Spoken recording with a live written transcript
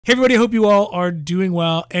Hey everybody, I hope you all are doing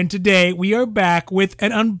well, and today we are back with an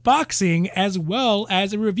unboxing as well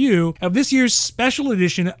as a review of this year's special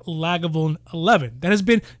edition Lagavulin 11 that has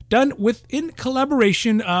been done within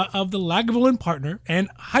collaboration of the Lagavulin partner and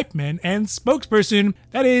hype man and spokesperson,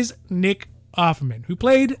 that is Nick Offerman, who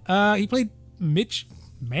played Mitch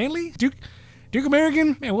Manley? Duke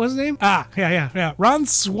American? Man, what was his name? Yeah. Ron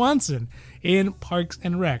Swanson in Parks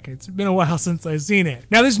and Rec. It's been a while since I've seen it.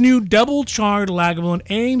 Now, this new double charred Lagavulin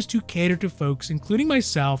aims to cater to folks, including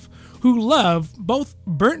myself, who love both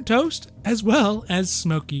burnt toast as well as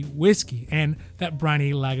smoky whiskey and that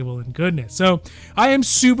briny Lagavulin goodness. So I am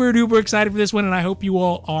super duper excited for this one, and I hope you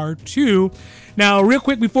all are too. Now, real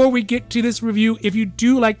quick before we get to this review, if you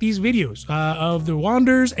do like these videos of the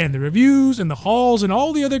wanders and the reviews and the hauls and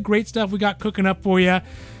all the other great stuff we got cooking up for you,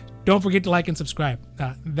 don't forget to like and subscribe.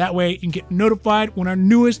 That way you can get notified when our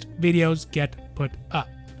newest videos get put up.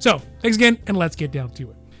 So, thanks again, and let's get down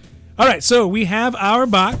to it. All right, so we have our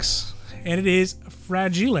box, and it is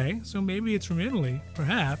Fragile, so maybe it's from Italy,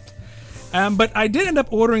 perhaps. But I did end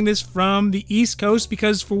up ordering this from the East Coast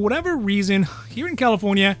because for whatever reason, here in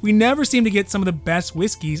California, we never seem to get some of the best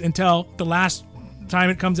whiskeys until the last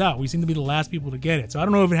time it comes out. We seem to be the last people to get it. So I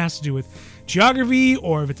don't know if it has to do with geography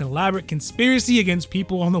or if it's an elaborate conspiracy against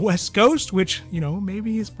people on the West Coast, which, you know,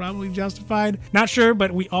 maybe is probably justified. Not sure,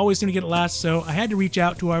 but we always seem to get it last, so I had to reach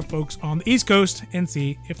out to our folks on the East Coast and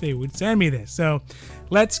see if they would send me this. So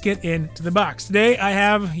let's get into the box. Today I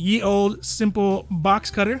have ye old simple box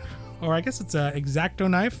cutter, or I guess it's an X-Acto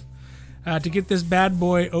knife, to get this bad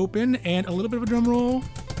boy open, and a little bit of a drum roll.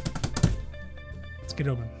 Let's get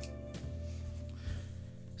it open.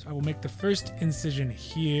 So I will make the first incision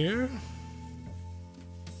here.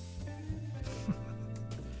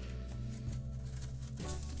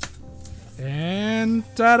 And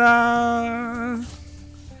ta-da!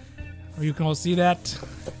 You can all see that.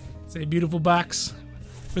 It's a beautiful box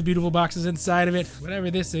with beautiful boxes inside of it. Whatever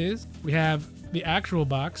this is, we have the actual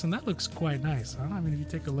box, and that looks quite nice. Huh? I mean, if you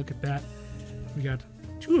take a look at that, we got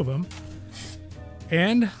two of them.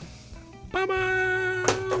 And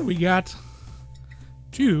ba-ba! We got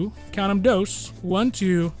two, count them dose, 1,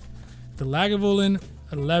 2, the Lagavulin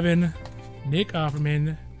 11 Nick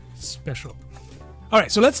Offerman Special. All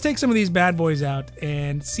right, so let's take some of these bad boys out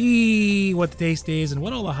and see what the taste is and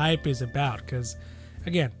what all the hype is about, because,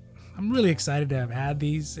 again, I'm really excited to have had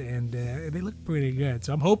these, and they look pretty good.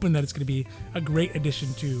 So I'm hoping that it's going to be a great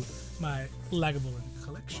addition to my Lagavulin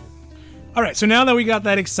collection. All right, so now that we got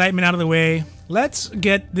that excitement out of the way, let's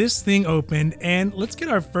get this thing open, and let's get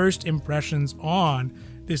our first impressions on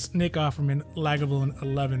this Nick Offerman Lagavulin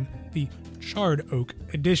 11, the Charred Oak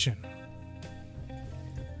Edition.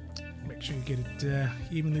 Make sure you get it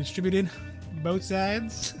evenly distributed, both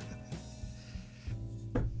sides.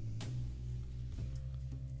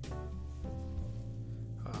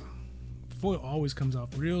 The foil always comes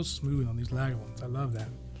off real smooth on these Lagavulins. I love that.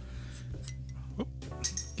 Oh,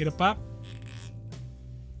 get a pop.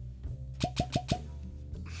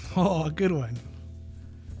 Oh, a good one.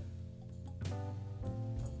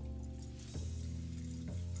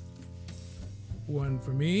 One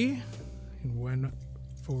for me and one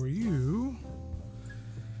for you.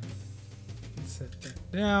 Let's set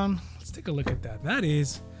that down. Let's take a look at that. That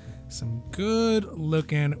is some good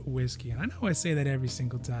looking whiskey. And I know I say that every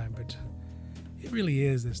single time, but it really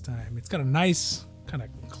is this time. It's got a nice kind of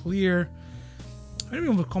clear, I don't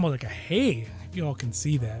even want to call it like a hay, if you all can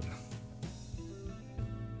see that.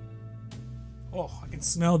 Oh, I can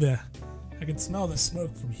smell the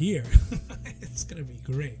smoke from here. It's gonna be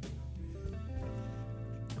great.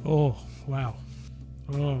 Oh, wow.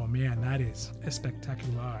 Oh man, that is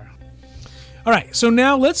spectacular. All right, so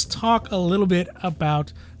now let's talk a little bit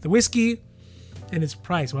about the whiskey and its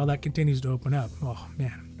price while that continues to open up. Oh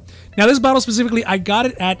man. Now this bottle specifically, I got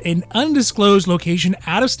it at an undisclosed location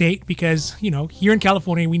out of state because, you know, here in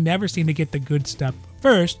California, we never seem to get the good stuff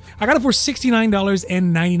first. I got it for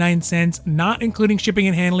 $69.99, not including shipping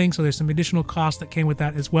and handling, so there's some additional costs that came with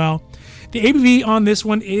that as well. The ABV on this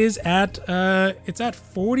one is at, it's at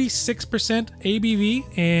 46%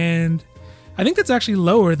 ABV, and I think that's actually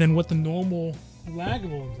lower than what the normal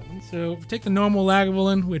Lagavulin is. So if you take the normal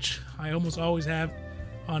Lagavulin, which I almost always have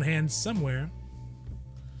on hand somewhere,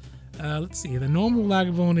 let's see, the normal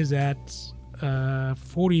Lagavulin is at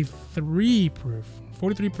 43 proof,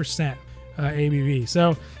 43% ABV.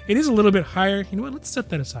 So it is a little bit higher. You know what? Let's set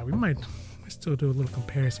that aside. We might still do a little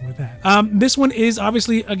comparison with that. This one is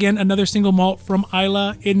obviously, again, another single malt from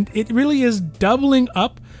Islay, and it really is doubling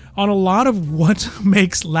up on a lot of what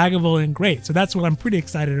makes Lagavulin great. So that's what I'm pretty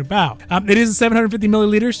excited about. It is a 750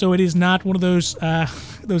 milliliter, so it is not one of those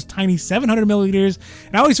those tiny 700 milliliters.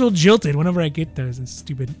 And I always feel jilted whenever I get those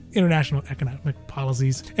stupid international economic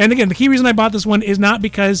policies. And again, the key reason I bought this one is not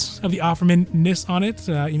because of the Offerman-ness on it.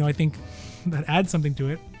 I think that adds something to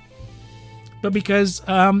it. But because,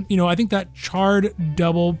 I think that charred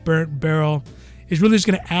double burnt barrel is really just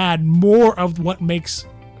going to add more of what makes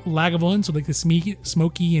Lagavulin, so like the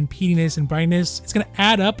smoky and peatiness and brightness. It's going to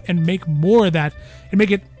add up and make more of that and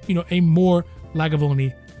make it, a more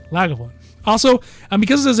Lagavulin-y Lagavulin. Also,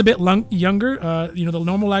 because this is a bit younger, the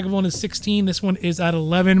normal Lagavulin is 16. This one is at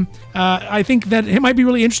 11. I think that it might be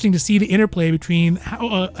really interesting to see the interplay between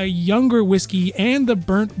how a younger whiskey and the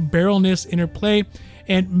burnt barrelness interplay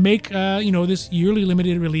and make, this yearly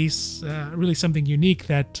limited release really something unique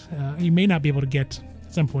that you may not be able to get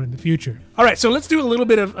at some point in the future. All right, so let's do a little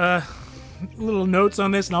bit of little notes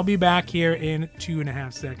on this, and I'll be back here in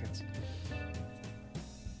 2.5 seconds.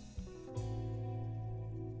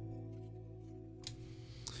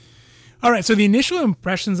 All right, so the initial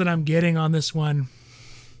impressions that I'm getting on this one,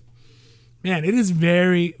 man, it is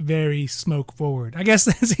very, very smoke forward. I guess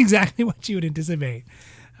that's exactly what you would anticipate.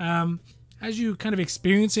 As you kind of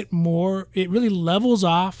experience it more, it really levels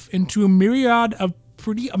off into a myriad of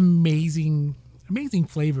pretty amazing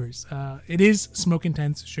flavors. It is smoke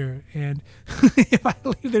intense, sure. And if I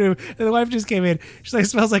leave the room, the wife just came in, she's like, it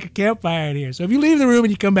smells like a campfire in here. So if you leave the room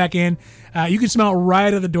and you come back in, you can smell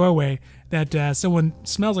right at the doorway that someone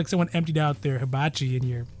smells like someone emptied out their hibachi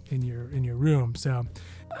in your room. So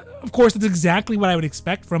of course, that's exactly what I would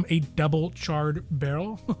expect from a double charred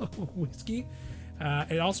barrel whiskey.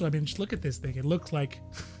 It also, just look at this thing. It looks like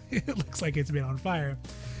it's been on fire.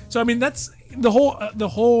 So that's the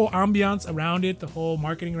whole ambiance around it, the whole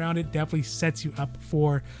marketing around it definitely sets you up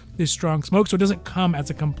for this strong smoke. So it doesn't come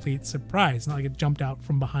as a complete surprise. It's not like it jumped out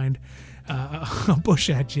from behind a bush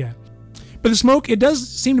at you. But the smoke, it does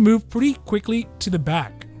seem to move pretty quickly to the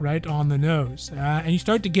back, right on the nose, and you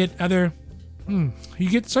start to get other,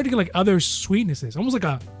 like other sweetnesses, almost like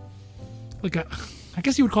a, I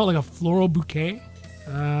guess you would call it like a floral bouquet.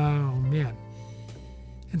 Oh man,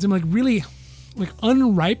 and some like really like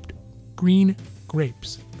unripe green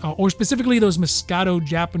grapes, or specifically those Moscato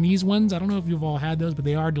Japanese ones. I don't know if you've all had those, but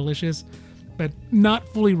they are delicious, but not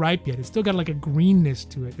fully ripe yet. It's still got like a greenness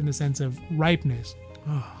to it in the sense of ripeness.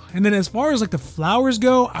 Oh. And then as far as like the flowers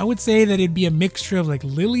go, I would say that it'd be a mixture of like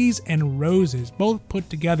lilies and roses, both put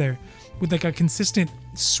together with like a consistent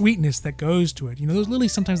sweetness that goes to it. Those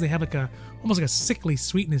lilies, sometimes they have like almost like a sickly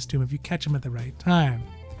sweetness to them if you catch them at the right time.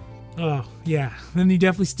 Oh yeah, then you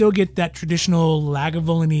definitely still get that traditional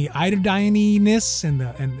Lagavulin-y iodine-ness and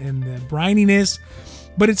the brininess,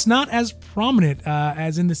 but it's not as prominent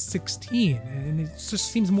as in the 16, and it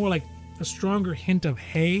just seems more like a stronger hint of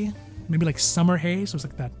hay, maybe like summer hay. So it's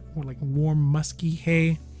like that more like warm musky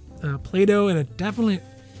hay, Play-Doh, and a definite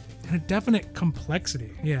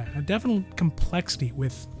complexity. Yeah, a definite complexity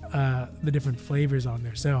with the different flavors on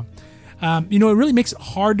there. So it really makes it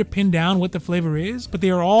hard to pin down what the flavor is, but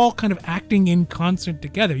they are all kind of acting in concert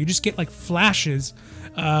together. You just get like flashes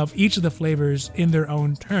of each of the flavors in their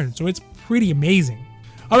own turn. So it's pretty amazing.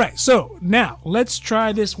 All right, so now let's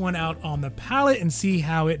try this one out on the palate and see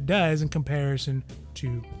how it does in comparison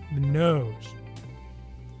to the nose.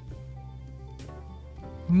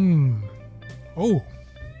 Oh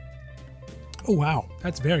wow,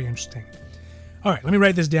 that's very interesting. All right, let me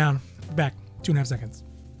write this down. Back 2.5 seconds.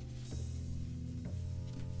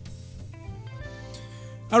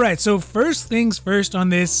 All right, so first things first on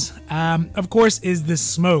this, of course, is the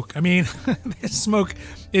smoke. The smoke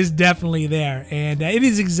is definitely there, and it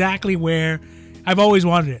is exactly where I've always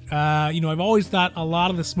wanted it. I've always thought a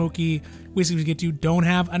lot of the smoky whiskeys we get to don't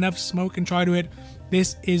have enough smoke and try to it.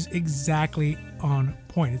 This is exactly on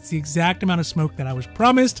point. It's the exact amount of smoke that I was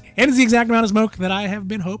promised, and it's the exact amount of smoke that I have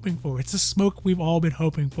been hoping for. It's the smoke we've all been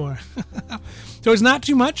hoping for. So it's not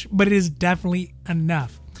too much, but it is definitely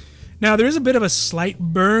enough. Now, there is a bit of a slight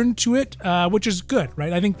burn to it, which is good,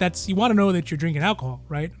 right? I think that's, you want to know that you're drinking alcohol,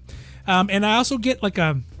 right? And I also get like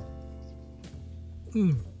a,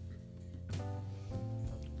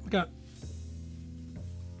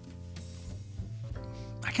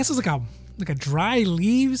 I guess it's like a dry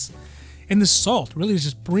leaves, and the salt really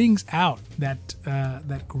just brings out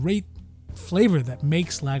that great flavor that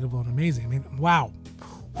makes Lagavulin amazing. Wow,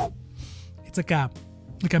 it's like a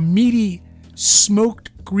meaty smoked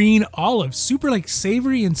green olive, super like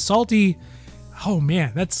savory and salty. Oh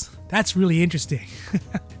man, that's really interesting.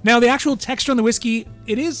 Now the actual texture on the whiskey,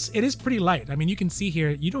 it is pretty light. You can see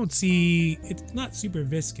here, it's not super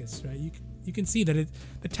viscous, right? You can see that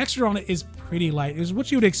the texture on it is pretty light. It's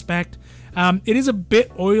what you would expect. It is a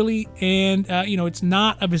bit oily, and it's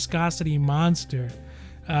not a viscosity monster.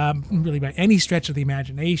 really by any stretch of the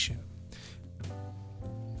imagination.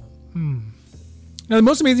 Now, the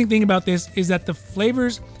most amazing thing about this is that the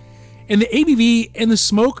flavors and the ABV and the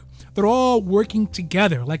smoke, they're all working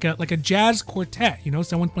together like a jazz quartet. You know,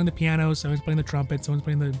 someone's playing the piano, someone's playing the trumpet, someone's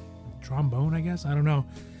playing the trombone, I guess. I don't know.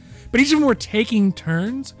 But each of them were taking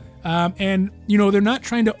turns, and, you know, they're not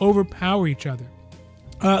trying to overpower each other.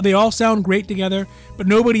 They all sound great together, but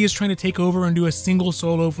nobody is trying to take over and do a single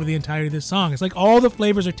solo for the entirety of the song. It's like all the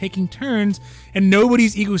flavors are taking turns, and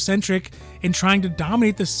nobody's egocentric in trying to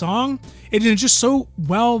dominate the song. It's just so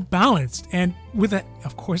well balanced, and with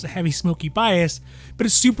of course, a heavy smoky bias, but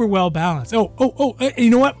it's super well balanced. And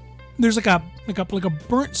you know what? There's like a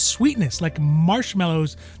burnt sweetness, like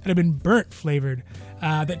marshmallows that have been burnt flavored,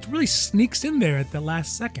 that really sneaks in there at the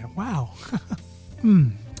last second. Wow.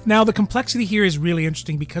 Now, the complexity here is really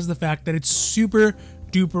interesting because of the fact that it's super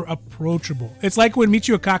duper approachable. It's like when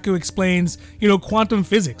Michio Kaku explains, you know, quantum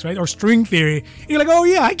physics, right? Or string theory. You're like, oh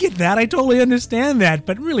yeah, I get that. I totally understand that.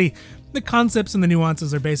 But really, the concepts and the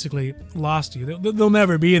nuances are basically lost to you. They'll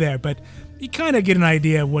never be there, but you kind of get an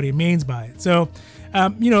idea of what he means by it. So,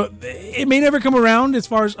 you know, it may never come around as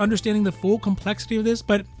far as understanding the full complexity of this,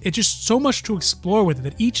 but it's just so much to explore with it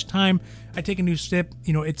that each time I take a new sip,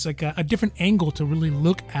 you know, it's like a different angle to really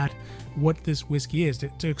look at what this whiskey is,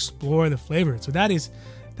 to explore the flavor. So that is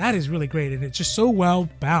really great, and it's just so well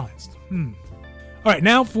balanced. All right,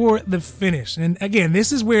 now for the finish. And again,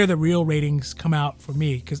 this is where the real ratings come out for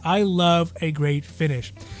me, because I love a great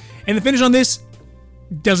finish. And the finish on this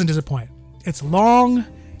doesn't disappoint. It's long,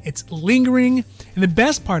 it's lingering, and the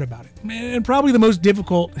best part about it, and probably the most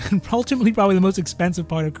difficult, and ultimately probably the most expensive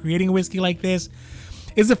part of creating a whiskey like this,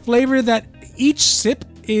 is the flavor that each sip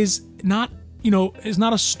is not, you know, is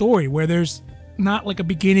not a story where there's not like a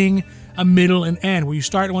beginning, a middle, and end, where you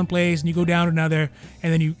start at one place and you go down to another,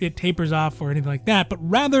 and then it tapers off or anything like that. But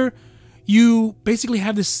rather, you basically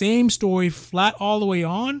have the same story flat all the way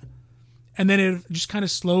on, and then it just kind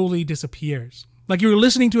of slowly disappears. Like you're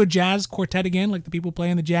listening to a jazz quartet again, like the people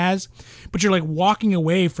playing the jazz, but you're like walking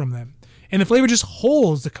away from them. And the flavor just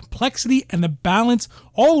holds the complexity and the balance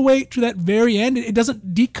all the way to that very end. It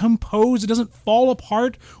doesn't decompose. It doesn't fall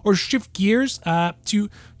apart or shift gears to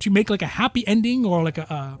make like a happy ending or like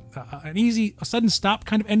a sudden stop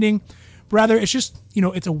kind of ending. Rather, it's just, you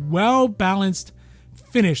know, it's a well-balanced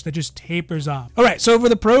finish that just tapers off. All right, so for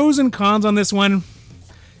the pros and cons on this one,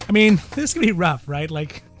 I mean, this can be rough, right?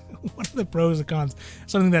 Like, what are the pros and cons?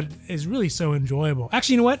 Something that is really so enjoyable.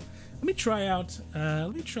 Actually, you know what? Let me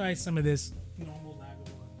try some of this normal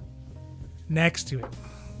Lagavulin next to it.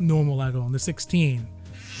 Normal Lagavulin, the 16,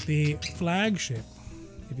 the flagship,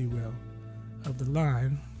 if you will, of the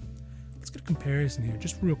line. Let's get a comparison here,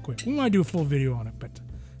 just real quick. We want to do a full video on it, but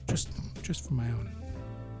just for my own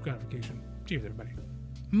gratification. Cheers, everybody.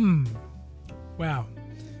 Wow,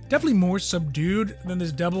 definitely more subdued than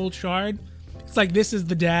this double charred. It's like this is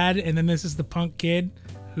the dad, and then this is the punk kid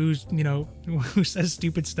who's, you know, who says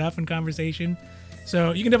stupid stuff in conversation.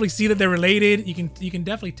 So you can definitely see that they're related. You can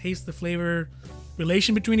definitely taste the flavor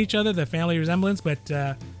relation between each other, the family resemblance, but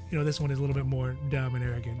you know, this one is a little bit more dumb and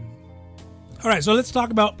arrogant. All right, so let's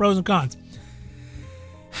talk about pros and cons.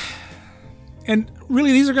 And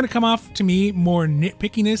really, these are going to come off to me more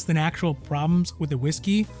nitpickiness than actual problems with the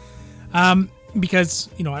whiskey. Because,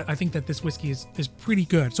 you know, I think that this whiskey is pretty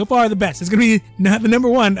good. So far, the best. It's going to be the number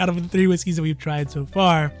one out of the 3 whiskeys that we've tried so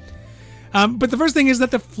far. But the first thing is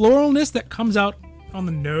that the floralness that comes out on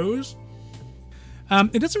the nose,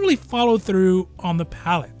 it doesn't really follow through on the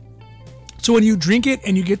palate. So when you drink it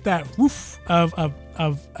and you get that woof of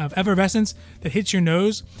effervescence that hits your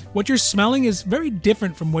nose, what you're smelling is very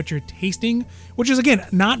different from what you're tasting, which is, again,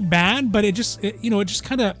 not bad, but it just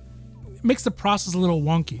kind of makes the process a little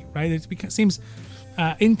wonky, right? It seems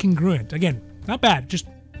incongruent. Again, not bad. Just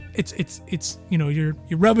it's you know, you're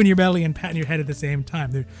rubbing your belly and patting your head at the same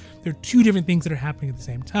time. There are 2 different things that are happening at the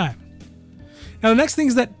same time. Now, the next thing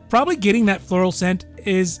is that probably getting that floral scent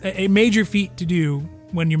is a major feat to do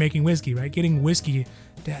when you're making whiskey, right? Getting whiskey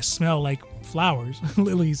to smell like flowers,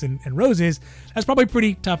 lilies and roses, that's probably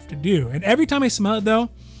pretty tough to do. And every time I smell it,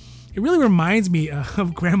 though, it really reminds me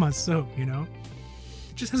of grandma's soap, you know?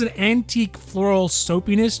 Just has an antique floral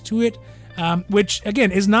soapiness to it, which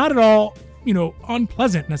again is not at all, you know,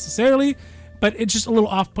 unpleasant necessarily, but it's just a little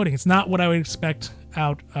off-putting. It's not what I would expect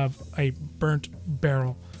out of a burnt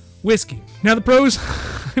barrel whiskey. Now the pros,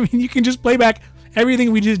 I mean, you can just play back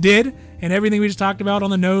everything we just did and everything we just talked about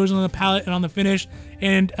on the nose, on the palate, and on the finish,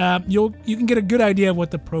 and you can get a good idea of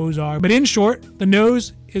what the pros are. But in short, the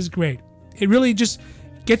nose is great. It really just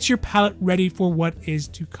gets your palate ready for what is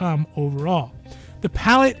to come overall. The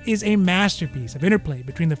palate is a masterpiece of interplay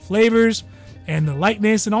between the flavors and the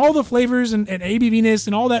lightness and all the flavors and ABV-ness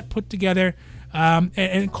and all that put together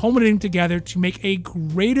and culminating together to make a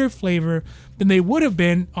greater flavor than they would have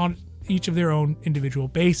been on each of their own individual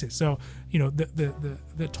bases. So, you know,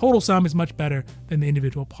 the total sum is much better than the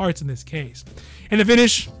individual parts in this case. And the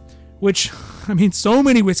finish, which, I mean, so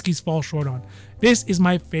many whiskeys fall short on. This is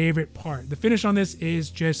my favorite part. The finish on this is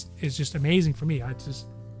just amazing for me. I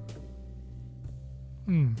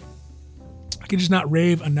can just not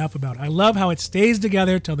rave enough about it. I love how it stays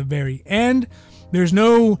together till the very end. There's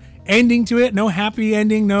no ending to it, no happy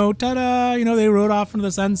ending, no ta-da, you know, they rode off into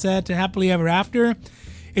the sunset to happily ever after.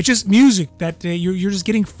 It's just music that you're just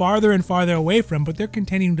getting farther and farther away from, but they're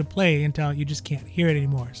continuing to play until you just can't hear it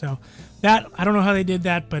anymore. So that, I don't know how they did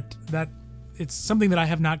that, but that it's something that I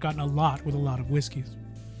have not gotten a lot with a lot of whiskeys.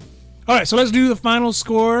 All right, so let's do the final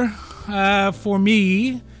score for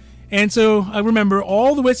me. And so remember,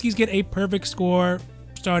 all the whiskeys get a perfect score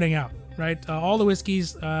starting out, right? All the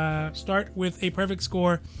whiskeys start with a perfect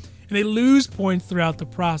score, and they lose points throughout the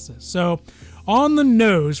process. So on the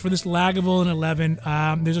nose for this Lagavulin 11,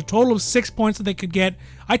 there's a total of 6 points that they could get.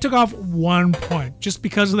 I took off 1 point just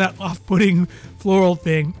because of that off-putting floral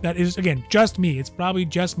thing. That is, again, just me. It's probably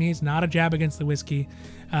just me. It's not a jab against the whiskey.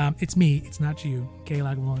 It's me. It's not you, okay,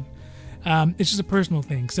 Lagavulin. It's just a personal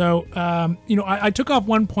thing. So, you know, I took off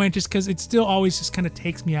 1 point just because it still always just kind of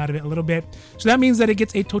takes me out of it a little bit. So that means that it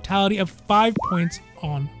gets a totality of 5 points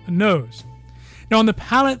on the nose. Now on the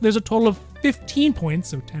palate, there's a total of 15 points,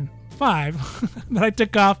 so 10, 5 that I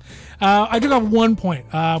took off. I took off 1 point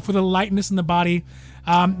for the lightness in the body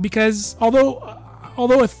because although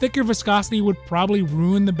a thicker viscosity would probably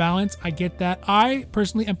ruin the balance, I get that. I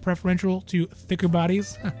personally am preferential to thicker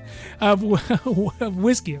bodies of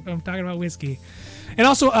whiskey, if I'm talking about whiskey. And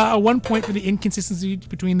also 1 point for the inconsistency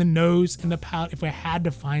between the nose and the palate if I had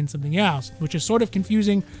to find something else, which is sort of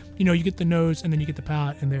confusing. You know, you get the nose and then you get the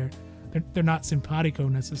palate, and they're not simpatico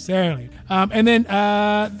necessarily. And then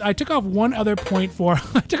I took off one other point for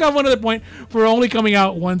only coming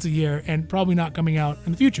out once a year and probably not coming out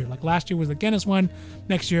in the future. Like last year was the Guinness one.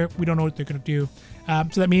 Next year we don't know what they're gonna do.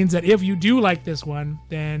 So that means that if you do like this one,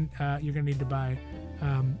 then you're gonna need to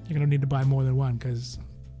buy more than one, because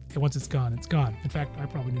once it's gone, it's gone. In fact, I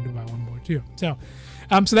probably need to buy one more too. So,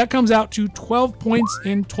 so that comes out to 12 points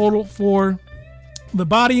in total for the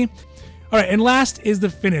body. All right, and last is the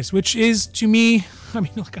finish, which is, to me, I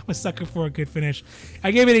mean, look, I'm a sucker for a good finish.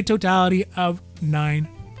 I gave it a totality of 9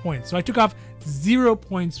 points. So I took off 0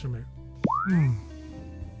 points from it.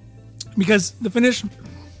 Because the finish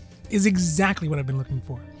is exactly what I've been looking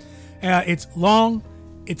for. It's long,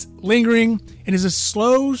 it's lingering, and is a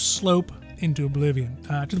slow slope into oblivion,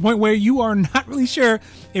 to the point where you are not really sure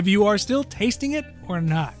if you are still tasting it or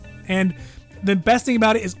not. And the best thing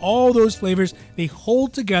about it is all those flavors, they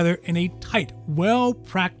hold together in a tight,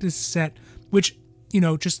 well-practiced set, which, you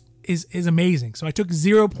know, just is amazing. So I took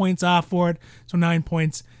 0 points off for it, so 9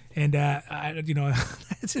 points, and you know,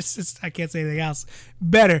 it's just I can't say anything else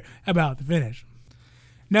better about the finish.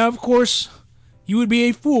 Now, of course, you would be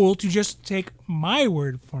a fool to just take my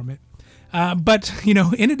word for it, but you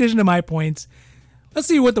know, in addition to my points, let's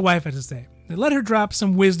see what the wife has to say. Let her drop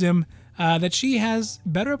some wisdom that she has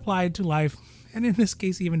better applied to life, and in this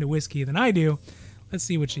case even to whiskey, than I do. Let's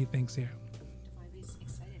see what she thinks here.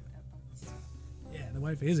 Yeah, the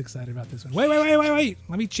wife is excited about this one. Wait.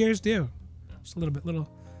 Let me cheers too. Just a little bit, little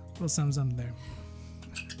something there.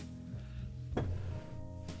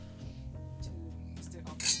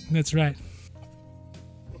 That's right.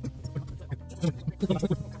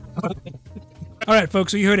 All right,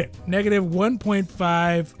 folks, so you heard it. Negative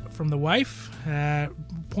 1.5 from the wife,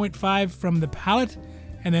 0.5 from the palate,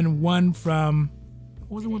 and then 1 from,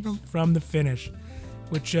 what was the one from? From the finish,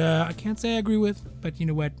 which I can't say I agree with, but you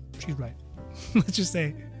know what? She's right. Let's just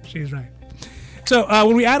say she's right. So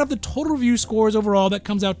when we add up the total review scores overall, that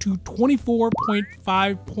comes out to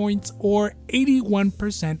 24.5 points, or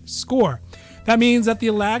 81% score. That means that the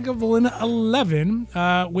Lagavulin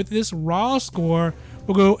 11 with this raw score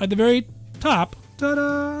will go at the very top,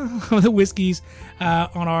 ta-da, of the whiskeys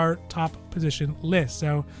on our top position list.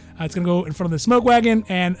 So it's going to go in front of the Smoke Wagon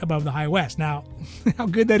and above the High West. Now, how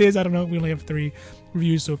good that is, I don't know. We only have 3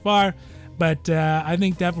 reviews so far, but I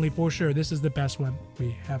think definitely for sure this is the best one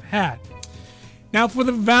we have had. Now for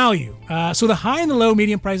the value. So the high and the low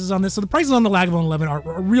medium prices on this. So the prices on the Lagavulin 11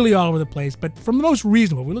 are really all over the place, but from the most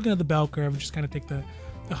reasonable, we're looking at the bell curve, just kind of take the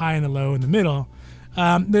high and the low in the middle.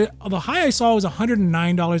 The high I saw was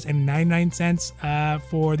 $109.99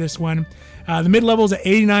 for this one. The mid-level is at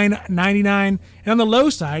 $89.99, and on the low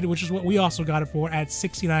side, which is what we also got it for, at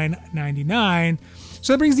 $69.99.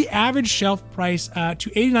 So that brings the average shelf price to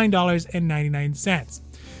 $89.99.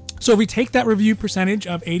 So if we take that review percentage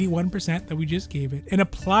of 81% that we just gave it and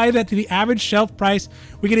apply that to the average shelf price,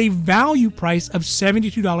 we get a value price of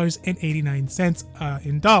 $72.89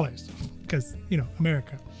 in dollars, because, you know,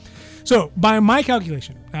 America. So by my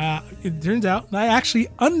calculation, it turns out I actually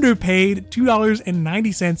underpaid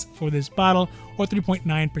 $2.90 for this bottle, or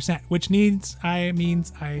 3.9%, which means I need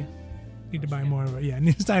to buy more of it. Yeah,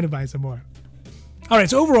 it's time to buy some more. All right,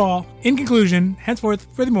 so overall, in conclusion, henceforth,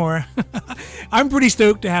 furthermore, I'm pretty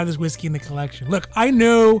stoked to have this whiskey in the collection. Look, I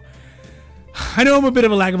know I'm a bit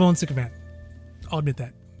of a Lagavulin sycophant. I'll admit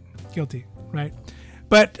that. Guilty, right?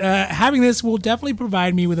 But having this will definitely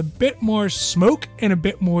provide me with a bit more smoke and a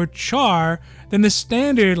bit more char than the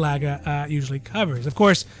standard lager usually covers. Of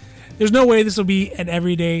course, there's no way this will be an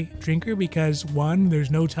everyday drinker because, one, there's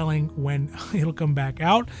no telling when it'll come back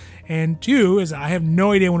out, and two, is I have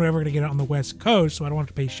no idea when we're ever going to get it on the West Coast, so I don't want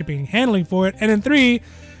to pay shipping and handling for it. And then three,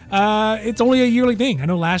 it's only a yearly thing. I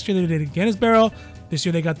know last year they did a Guinness Barrel. This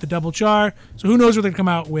year they got the double char, so who knows what they're gonna come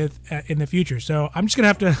out with in the future. So I'm just gonna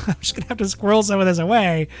have to squirrel some of this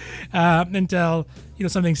away until, you know,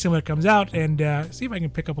 something similar comes out, and see if I can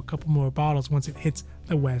pick up a couple more bottles once it hits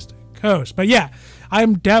the West Coast. But yeah,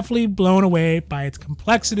 I'm definitely blown away by its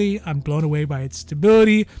complexity. I'm blown away by its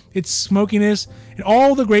stability, its smokiness, and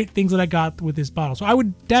all the great things that I got with this bottle. So I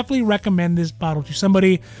would definitely recommend this bottle to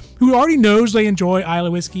somebody who already knows they enjoy Islay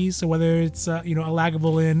whiskeys. So whether it's you know, a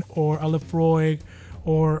Lagavulin or a Lefroy,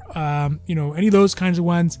 or you know, any of those kinds of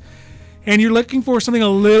ones, and you're looking for something a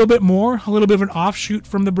little bit more, a little bit of an offshoot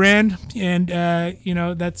from the brand, and you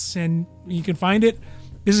know, and you can find it,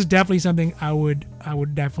 this is definitely something I would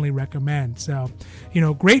definitely recommend. So, you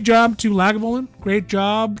know, great job to Lagavulin, great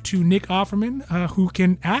job to Nick Offerman, who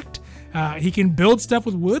can act, he can build stuff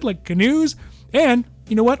with wood like canoes, and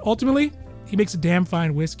you know what, ultimately he makes a damn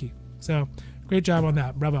fine whiskey. So great job on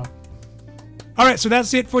that, bravo. All right, so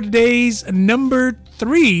that's it for today's number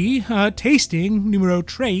 3 tasting, numero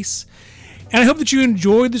tres. And I hope that you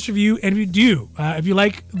enjoyed this review. And if you do, if you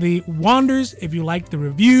like the wanders, if you like the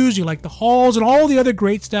reviews, you like the hauls, and all the other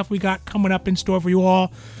great stuff we got coming up in store for you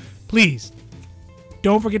all, please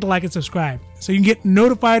don't forget to like and subscribe so you can get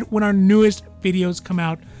notified when our newest videos come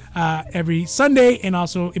out every Sunday, and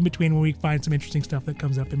also in between when we find some interesting stuff that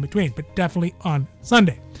comes up in between, but definitely on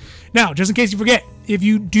Sunday. Now, just in case you forget, if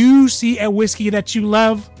you do see a whiskey that you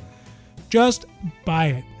love, just buy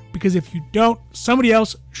it. Because if you don't, somebody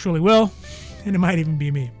else surely will, and it might even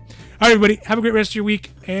be me. All right, everybody, have a great rest of your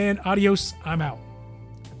week, and adios. I'm out.